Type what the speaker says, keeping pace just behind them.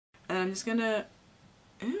then I'm just gonna,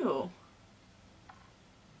 ew,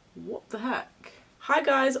 what the heck? Hi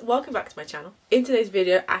guys, welcome back to my channel. In today's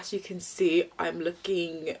video, as you can see, I'm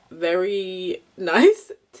looking very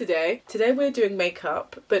nice today. Today we're doing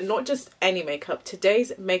makeup, but not just any makeup.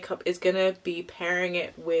 Today's makeup is gonna be pairing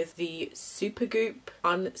it with the Supergoop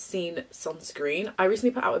Unseen Sunscreen. I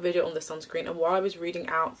recently put out a video on the sunscreen, and while I was reading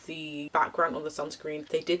out the background on the sunscreen,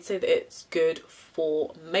 they did say that it's good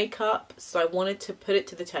for makeup, so I wanted to put it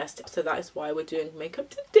to the test, so that is why we're doing makeup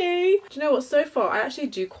today. Do you know what, so far I actually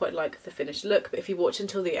do quite like the finished look, but if you watch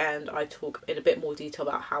until the end, I talk in a bit more detail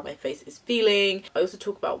about how my face is feeling. I also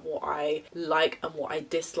talk about what I like and what I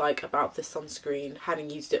dislike about the sunscreen, having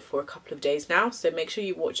used it for a couple of days now, so make sure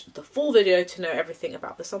you watch the full video to know everything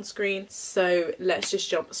about the sunscreen. So let's just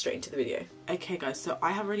jump straight into the video. Okay guys, so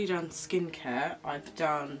I have already done skincare. I've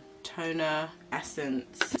done toner,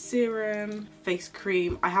 essence, serum, face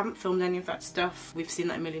cream. I haven't filmed any of that stuff. We've seen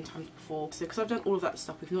that a million times before. So because I've done all of that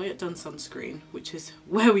stuff, we've not yet done sunscreen, which is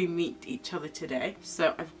where we meet each other today.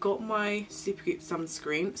 So I've got my Supergoop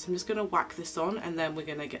sunscreen. So I'm just going to whack this on, and then we're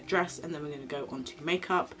going to get dressed, and then we're going to go on to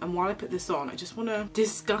makeup. And while I put this on, I just want to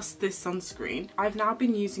discuss this sunscreen. I've now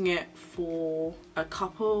been using it for a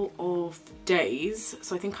couple of days.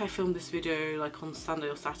 So I think I filmed this video like on Sunday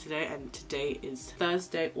or Saturday, and today is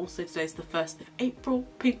Thursday. Also today's the 1st of April,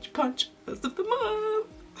 pinch punch, 1st of the month.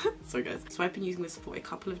 So guys, so I've been using this for a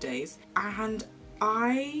couple of days, and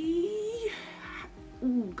I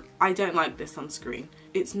don't like this sunscreen.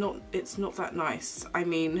 It's not that nice. I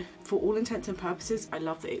mean, for all intents and purposes, I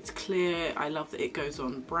love that it's clear, I love that it goes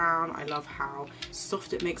on brown, I love how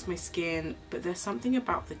soft it makes my skin, but there's something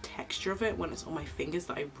about the texture of it when it's on my fingers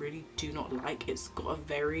that I really do not like. It's got a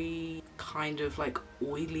very kind of like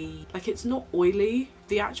oily, like it's not oily,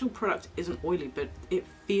 the actual product isn't oily, but it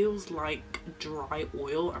feels like dry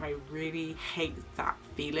oil, and I really hate that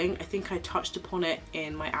feeling. I think I touched upon it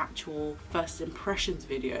in my actual first impressions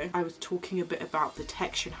video. I was talking a bit about the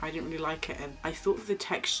texture and how I didn't really like it, and I thought the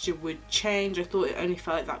texture would change. I thought it only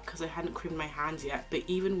felt like that because I hadn't creamed my hands yet, but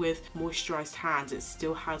even with moisturized hands, it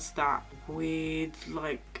still has that weird,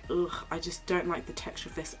 like, ugh, I just don't like the texture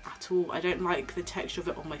of this at all. I don't like the texture of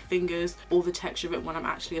it on my fingers, or the texture of it when I'm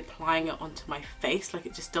actually applying it onto my face. Like,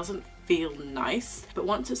 it just doesn't feel nice. But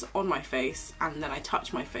once it's on my face and then I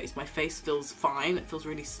touch my face feels fine. It feels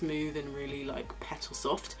really smooth and really like petal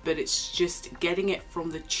soft, but it's just getting it from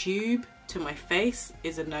the tube to my face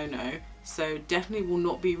is a no-no. So definitely will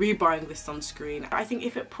not be rebuying this sunscreen. I think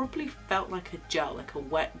if it properly felt like a gel, like a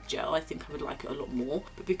wet gel, I think I would like it a lot more,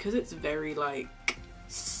 but because it's very like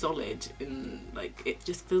solid and like it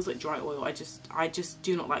just feels like dry oil, I just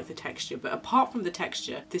do not like the texture. But apart from the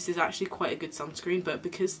texture, this is actually quite a good sunscreen, but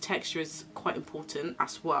because texture is quite important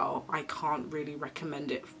as well, I can't really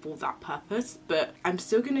recommend it for that purpose. But I'm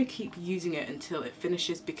still gonna keep using it until it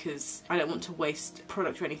finishes, because I don't want to waste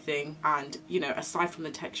product or anything, and you know, aside from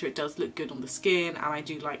the texture, it does look good on the skin, and I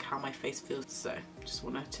do like how my face feels. So just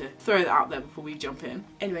wanted to throw that out there before we jump in.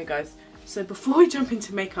 Anyway guys, so before we jump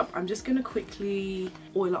into makeup, I'm just going to quickly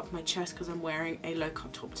oil up my chest because I'm wearing a low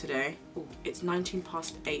cut top today. Ooh, it's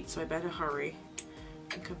 8:19, so I better hurry.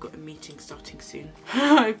 I think I've got a meeting starting soon.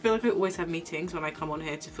 I feel like I always have meetings when I come on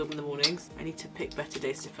here to film in the mornings. I need to pick better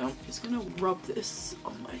days to film. I'm just going to rub this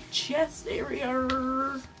on my chest area.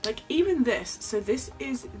 Like even this, so this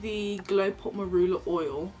is the Glow Pot Marula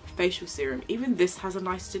Oil facial serum. Even this has a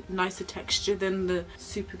nicer texture than the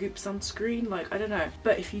Supergoop sunscreen. Like, I don't know.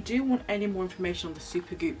 But if you do want any more information on the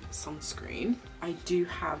Supergoop sunscreen, I do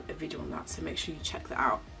have a video on that, so make sure you check that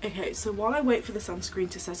out. Okay, so while I wait for the sunscreen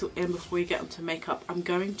to settle in before we get onto makeup, I'm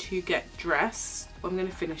going to get dressed. Well, I'm going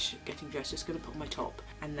to finish getting dressed, just going to put on my top,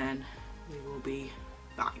 and then we will be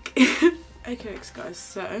back. Okay guys,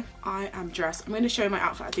 so I am dressed. I'm going to show you my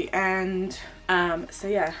outfit at the end. So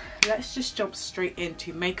yeah, let's just jump straight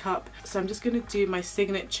into makeup. So I'm just going to do my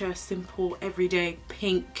signature simple everyday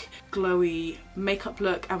pink glowy makeup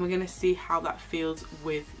look, and we're going to see how that feels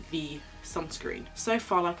with the sunscreen. So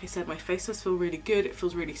far, like I said, my face does feel really good. It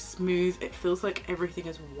feels really smooth. It feels like everything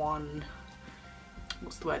is one,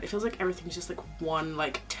 what's the word? It feels like everything's just like one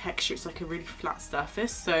like texture. It's like a really flat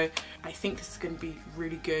surface. So I think this is going to be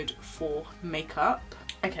really good for makeup.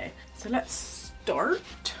 Okay, so let's start.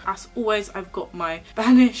 As always, I've got my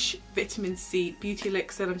Vanish Vitamin C Beauty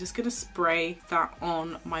Elixir. I'm just going to spray that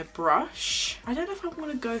on my brush. I don't know if I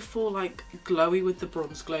want to go for like glowy with the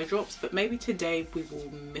bronze glow drops, but maybe today we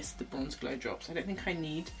will miss the bronze glow drops. I don't think I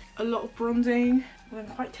need a lot of bronzing, but I'm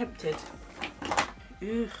quite tempted.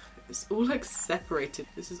 Ugh, it's all like separated.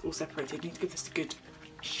 This is all separated. I need to give this a good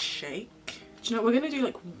shake. Do you know what? We're going to do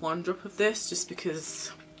like one drop of this just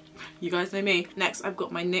because You guys know me. Next, I've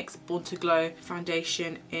got my NYX Born to Glow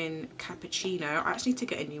foundation in Cappuccino. I actually need to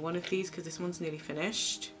get a new one of these because this one's nearly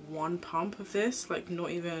finished. One pump of this, like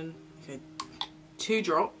not even, okay, 2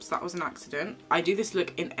 drops. That was an accident. I do this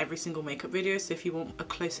look in every single makeup video, so if you want a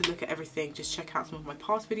closer look at everything, just check out some of my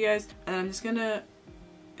past videos. And I'm just gonna,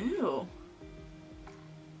 ew.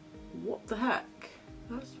 What the heck?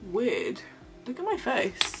 That's weird. Look at my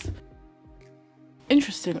face.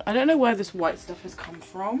 Interesting. I don't know where this white stuff has come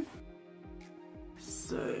from.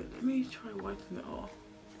 So let me try wiping it off.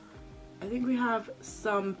 I think we have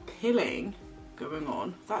some pilling going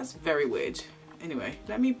on. That's very weird. Anyway,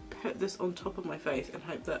 let me put this on top of my face and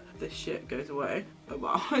hope that this shit goes away. Oh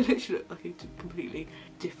wow, I literally look like a completely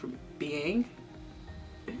different being.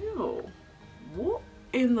 Ew. What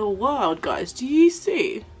in the world, guys? Do you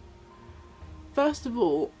see? First of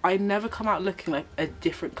all, I never come out looking like a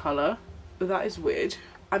different colour. That is weird.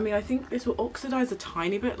 I mean, I think this will oxidize a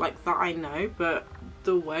tiny bit, like that I know, but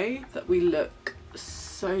the way that we look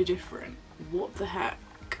so different. What the heck?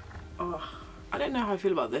 Oh, I don't know how I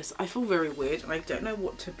feel about this. I feel very weird and I don't know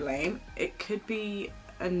what to blame. It could be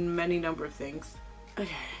a many number of things.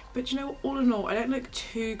 Okay, but you know, all in all, I don't look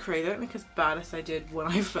too crazy. I don't look as bad as I did when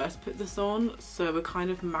I first put this on. So we're kind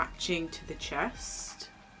of matching to the chest.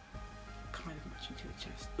 Kind of matching to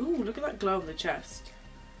the chest. Ooh, look at that glow on the chest.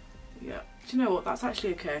 Yeah. Do you know what? That's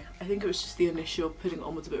actually okay. I think it was just the initial putting it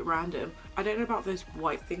on was a bit random. I don't know about those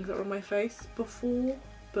white things that were on my face before,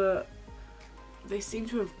 but they seem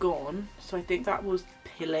to have gone. So I think that was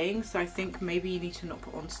pilling. So I think maybe you need to not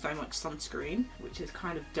put on so much sunscreen, which is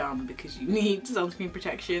kind of dumb because you need sunscreen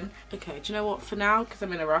protection. Okay, do you know what? For now, because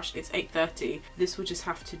I'm in a rush, it's 8:30. This will just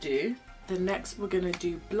have to do. Then next we're gonna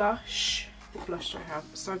do blush. What blush do I have?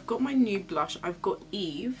 So I've got my new blush. I've got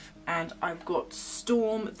Eve and I've got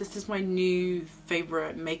Storm. This is my new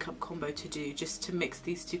favourite makeup combo to do, just to mix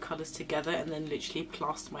these 2 colours together and then literally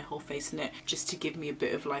plaster my whole face in it, just to give me a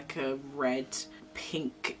bit of like a red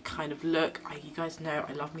pink kind of look. You guys know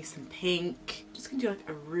I love me some pink. Just gonna do like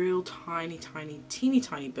a real teeny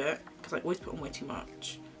tiny bit because I always put on way too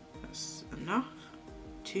much. That's enough.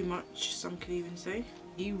 Too much, some could even say.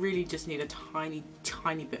 You really just need a tiny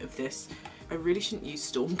bit of this. I really shouldn't use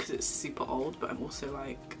Storm because it's super old, but I'm also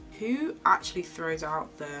like, who actually throws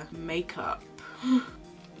out their makeup?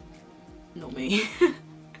 Not me.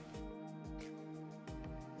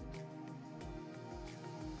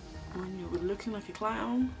 When you're looking like a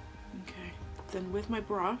clown. Okay. Then with my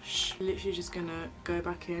brush, I'm literally just gonna go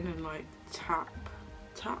back in and like tap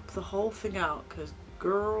the whole thing out because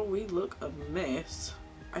girl, we look a mess.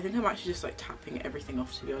 I think I'm actually just like tapping everything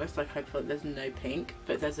off, to be honest. Like I feel like there's no pink,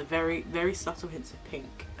 but there's a very subtle hints of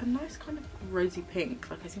pink. A nice kind of rosy pink.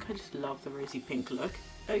 Like I think I just love the rosy pink look.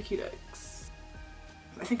 Okie dokes.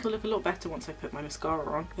 I think it'll look a lot better once I put my mascara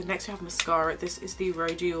on. But next we have mascara. This is the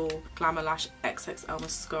Rodial Glamour Lash XXL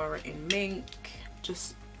mascara in Mink.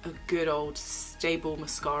 Just a good old stable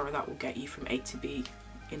mascara that will get you from A to B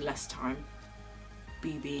in less time.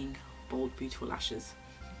 B being bold, beautiful lashes.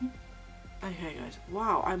 Okay guys,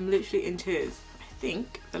 wow, I'm literally in tears. I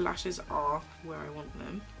think the lashes are where I want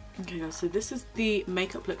them. Okay guys, so this is the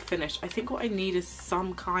makeup look finished. I think what I need is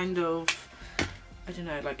some kind of, I don't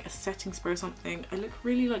know, like a setting spray or something. I look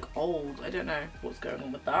really like old. I don't know what's going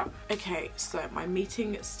on with that. Okay, so my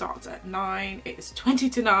meeting starts at 9. It is 20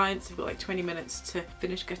 to 9, so I've got like 20 minutes to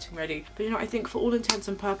finish getting ready. But you know, I think for all intents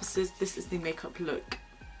and purposes, this is the makeup look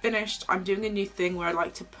finished. I'm doing a new thing where I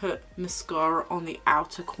like to put mascara on the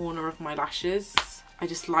outer corner of my lashes. I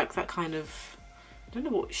just like that kind of, I don't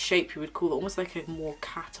know what shape you would call it, almost like a more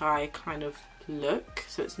cat eye kind of look,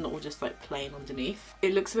 so it's not all just like plain underneath.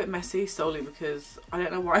 It looks a bit messy solely because I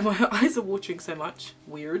don't know why my eyes are watering so much.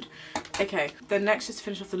 Weird. Okay, then next, just to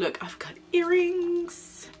finish off the look, I've got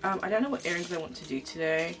earrings. I don't know what earrings I want to do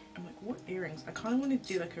today. I'm like, what earrings? I kind of want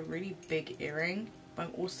to do like a really big earring, but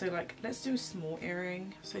I'm also like, let's do a small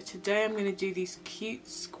earring. So today I'm going to do these cute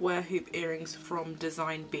square hoop earrings from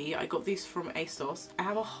Design B. I got these from ASOS. I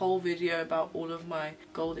have a whole video about all of my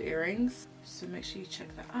gold earrings, so make sure you check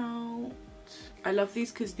that out. I love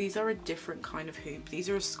these because these are a different kind of hoop. These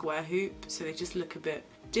are a square hoop, so they just look a bit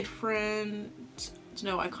different. You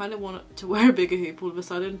know, I kind of want to wear a bigger hoop all of a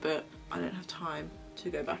sudden, but I don't have time to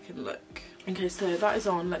go back and look. Okay, so that is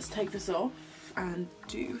on. Let's take this off and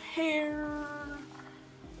do hair.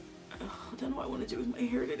 Ugh, I don't know what I want to do with my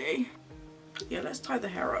hair today. Yeah, let's tie the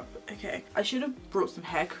hair up. Okay, I should have brought some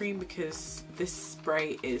hair cream because this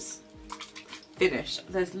spray is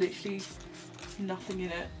finished. There's literally nothing in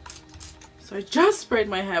it. So I just sprayed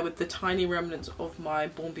my hair with the tiny remnants of my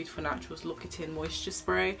Born Beautiful Naturals Lock It In moisture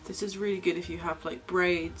spray. This is really good if you have like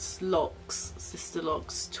braids, locks, sister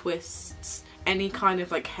locks, twists, any kind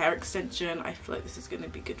of like hair extension. I feel like this is going to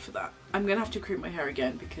be good for that. I'm going to have to cream my hair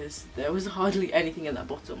again because there was hardly anything in that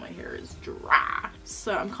bottle. My hair is dry.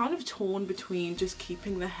 So I'm kind of torn between just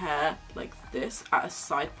keeping the hair like this at a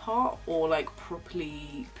side part or like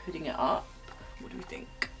properly putting it up. What do we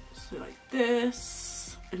think? So like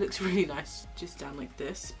this. It looks really nice just down like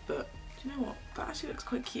this, but do you know what? That actually looks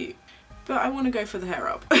quite cute. But I want to go for the hair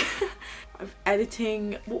up. I'm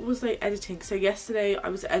editing, what was I editing? So yesterday I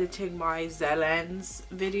was editing my Zellens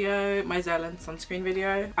video, my Zellens sunscreen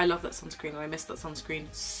video. I love that sunscreen and I miss that sunscreen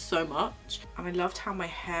so much. And I loved how my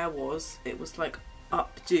hair was. It was like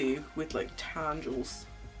updo with like tangles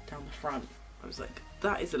down the front. I was like,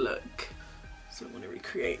 that is a look. So I want to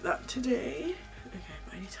recreate that today. Okay,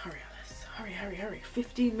 but I need to hurry, Alice. Hurry, hurry, hurry.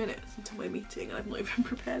 15 minutes until my meeting and I'm not even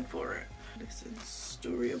prepared for it. Listen,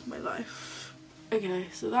 story of my life. Okay,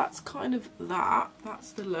 so that's kind of that.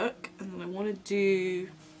 That's the look. And then I want to do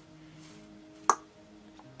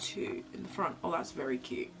two in the front. Oh, that's very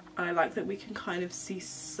cute. And I like that we can kind of see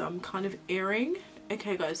some kind of earring.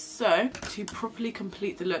 Okay guys, so to properly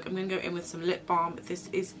complete the look, I'm going to go in with some lip balm. This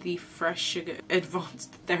is the Fresh Sugar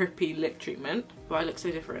Advanced Therapy Lip Treatment. But I look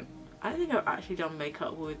so different. I don't think I've actually done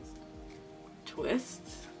makeup with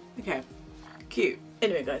twists. Okay, cute.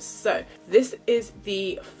 Anyway guys, so this is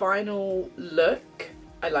the final look.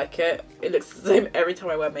 I like it. It looks the same every time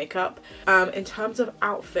I wear makeup. In terms of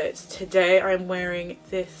outfits, today I'm wearing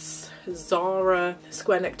this Zara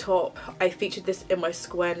square neck top. I featured this in my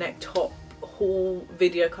square neck top haul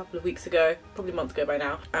video a couple of weeks ago, probably a month ago by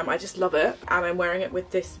now. I just love it, and I'm wearing it with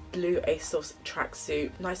this blue ASOS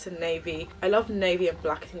tracksuit, nice and navy. I love navy and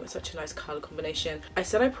black. I think it's such a nice colour combination. I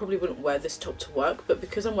said I probably wouldn't wear this top to work, but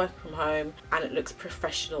because I'm working from home and it looks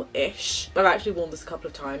professional-ish, I've actually worn this a couple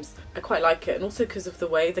of times. I quite like it, and also because of the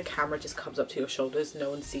way the camera just comes up to your shoulders,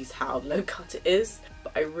 no one sees how low cut it is.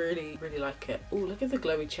 But I really like it. Oh, look at the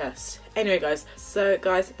glowy chest. Anyway guys, so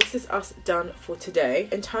guys, this is us done for today.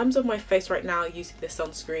 In terms of my face right now using this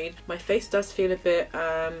sunscreen, my face does feel a bit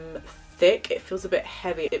thick. It feels a bit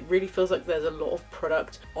heavy. It really feels like there's a lot of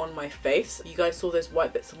product on my face. You guys saw those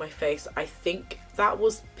white bits on my face. I think that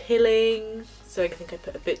was pilling, so I think I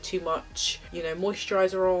put a bit too much, you know,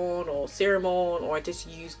 moisturizer on or serum on, or I just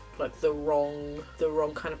used like the wrong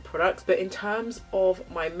kind of products. But in terms of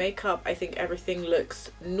my makeup, I think everything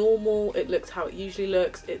looks normal. It looks how it usually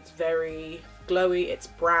looks. It's very glowy, it's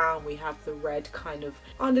brown, we have the red kind of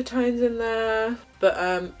undertones in there,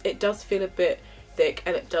 but it does feel a bit thick,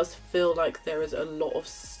 and it does feel like there is a lot of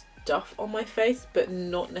stuff on my face, but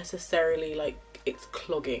not necessarily like it's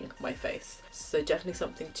clogging my face. So definitely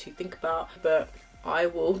something to think about, but I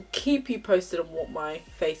will keep you posted on what my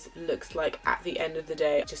face looks like at the end of the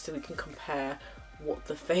day, just so we can compare what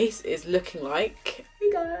the face is looking like.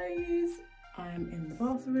 Hey guys! I am in the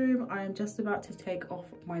bathroom. I am just about to take off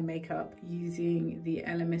my makeup using the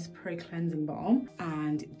LMS Pro Cleansing Balm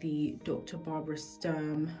and the Dr. Barbara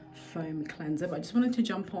Sturm Foam Cleanser. But I just wanted to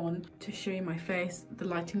jump on to show you my face. The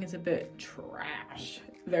lighting is a bit trash,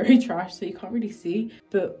 very trash, so you can't really see.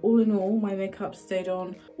 But all in all, my makeup stayed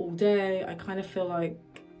on all day. I kind of feel like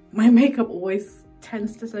my makeup always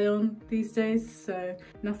tends to stay on these days, so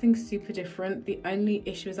nothing super different. The only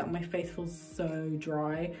issue is that my face feels so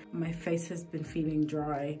dry. My face has been feeling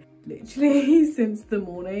dry literally since the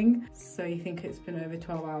morning, so you think it's been over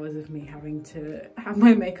 12 hours of me having to have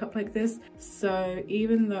my makeup like this. So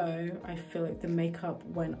even though I feel like the makeup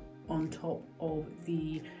went on top of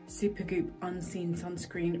the Supergoop Unseen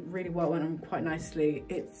sunscreen really well, went on quite nicely,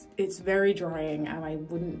 it's very drying, and I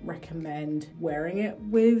wouldn't recommend wearing it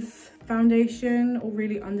with foundation or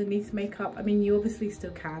really underneath makeup. I mean, you obviously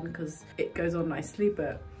still can because it goes on nicely,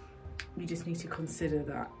 but you just need to consider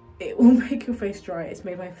that it will make your face dry. It's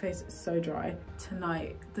made my face so dry.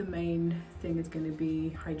 Tonight, the main thing is going to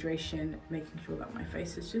be hydration, making sure that my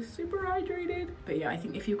face is just super hydrated. But yeah, I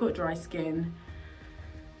think if you've got dry skin,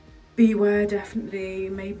 beware, definitely.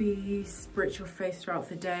 Maybe spritz your face throughout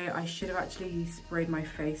the day. I should have actually sprayed my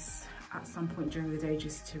face at some point during the day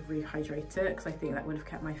just to rehydrate it, because I think that would have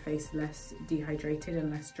kept my face less dehydrated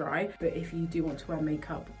and less dry. But if you do want to wear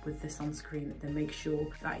makeup with the sunscreen, then make sure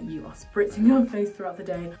that you are spritzing your face throughout the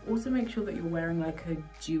day. Also make sure that you're wearing like a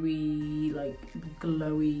dewy, like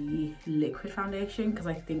glowy liquid foundation, because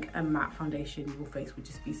I think a matte foundation, your face would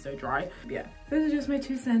just be so dry. But yeah, those are just my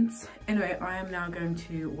 2 cents. Anyway, I am now going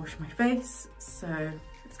to wash my face, so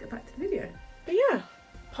let's get back to the video. But yeah,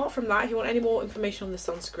 Apart from that, if you want any more information on the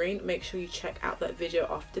sunscreen, make sure you check out that video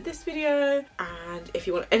after this video. And if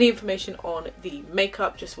you want any information on the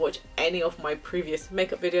makeup, just watch any of my previous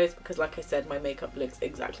makeup videos, because like I said, my makeup looks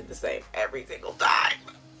exactly the same every single time.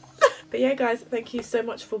 But yeah guys, thank you so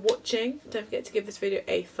much for watching. Don't forget to give this video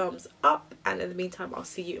a thumbs up, and in the meantime I'll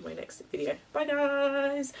see you in my next video. Bye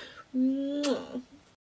guys. Mwah.